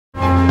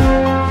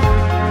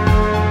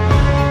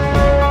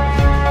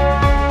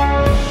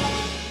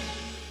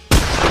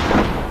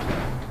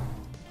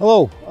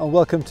Hello and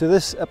welcome to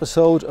this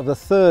episode of the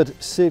third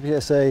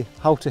CPSA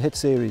How to Hit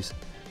series,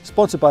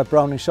 sponsored by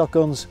Browning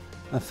Shotguns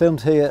and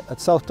filmed here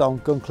at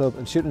Southdown Gun Club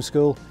and Shooting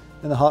School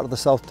in the heart of the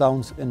South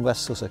Downs in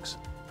West Sussex.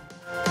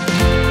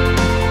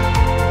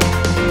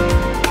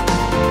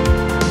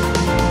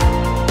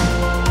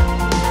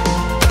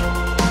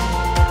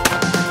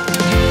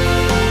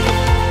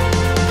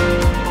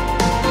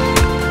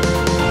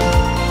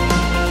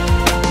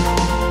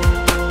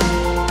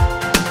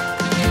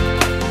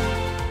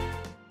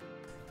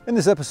 In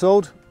this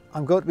episode,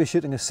 I'm going to be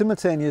shooting a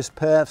simultaneous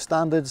pair of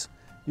standards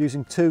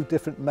using two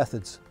different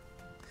methods.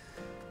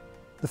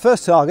 The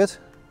first target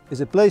is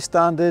a blaze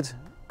standard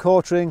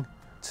quartering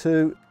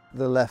to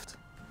the left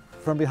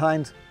from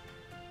behind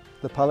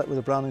the pallet with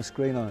a Browning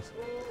screen on it.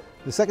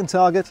 The second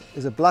target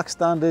is a black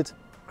standard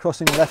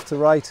crossing left to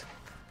right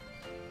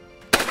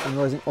and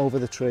rising over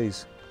the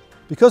trees.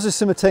 Because it's a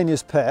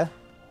simultaneous pair,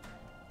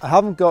 I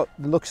haven't got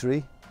the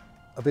luxury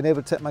of being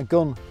able to take my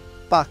gun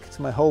back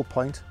to my hold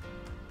point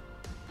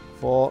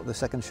for the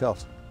second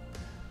shot.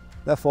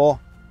 Therefore,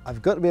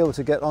 I've got to be able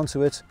to get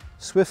onto it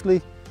swiftly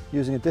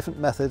using a different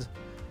method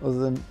other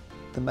than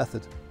the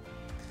method.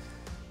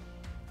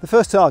 The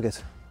first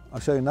target I'll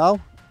show you now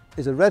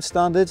is a red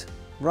standard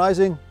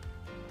rising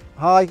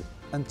high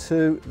and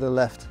to the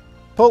left.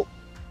 Pull.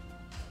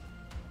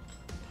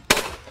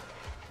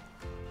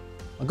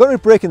 I'm going to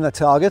be breaking that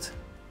target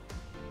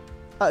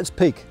at its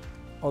peak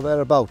or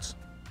thereabouts.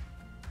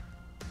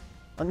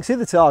 I can see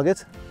the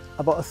target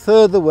about a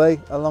third of the way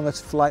along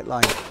its flight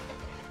line.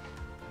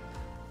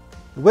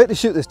 The way to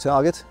shoot this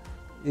target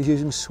is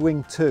using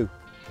swing 2.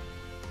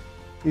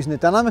 Using the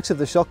dynamics of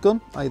the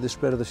shotgun, i.e. the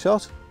spread of the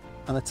shot,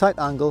 and a tight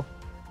angle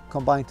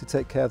combined to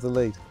take care of the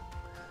lead.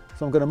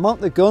 So I'm going to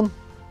mount the gun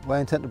where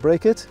I intend to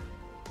break it,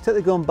 take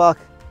the gun back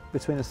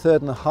between a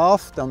third and a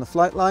half down the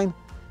flight line,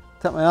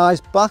 take my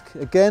eyes back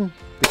again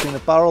between the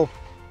barrel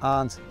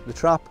and the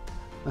trap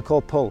and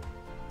call pull.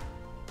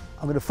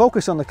 I'm going to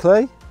focus on the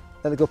clay,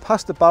 let it go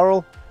past the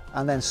barrel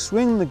and then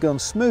swing the gun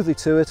smoothly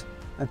to it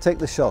and take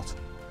the shot.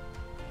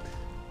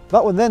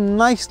 That will then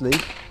nicely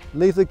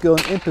leave the gun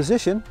in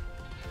position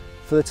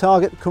for the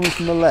target coming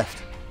from the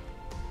left.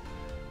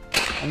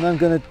 And then I'm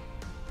going to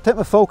take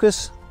my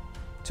focus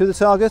to the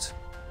target,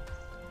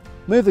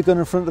 move the gun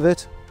in front of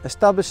it,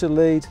 establish a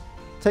lead,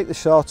 take the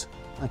shot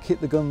and keep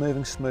the gun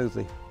moving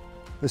smoothly.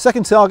 The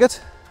second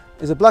target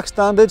is a black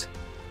standard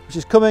which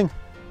is coming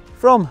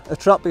from a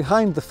trap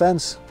behind the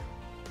fence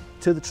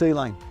to the tree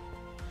line.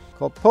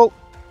 Called pull.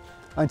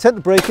 I intend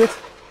to break it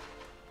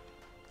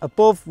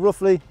above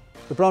roughly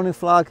the Browning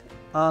flag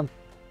and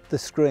the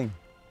screen.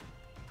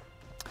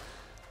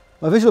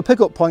 My visual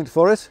pickup point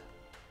for it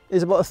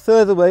is about a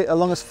third of the way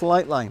along its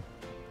flight line.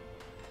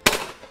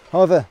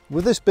 However,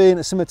 with this being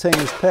a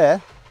simultaneous pair,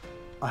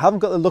 I haven't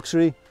got the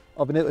luxury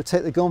of being able to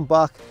take the gun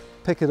back,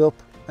 pick it up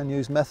and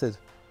use method.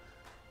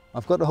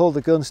 I've got to hold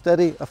the gun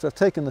steady after I've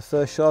taken the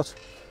first shot,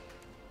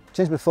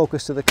 change my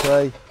focus to the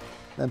clay,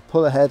 then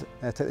pull ahead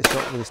and take the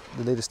shot with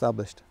the lead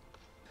established.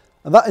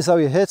 And that is how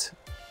you hit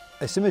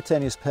a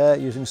simultaneous pair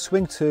using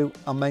swing 2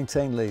 and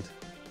maintain lead.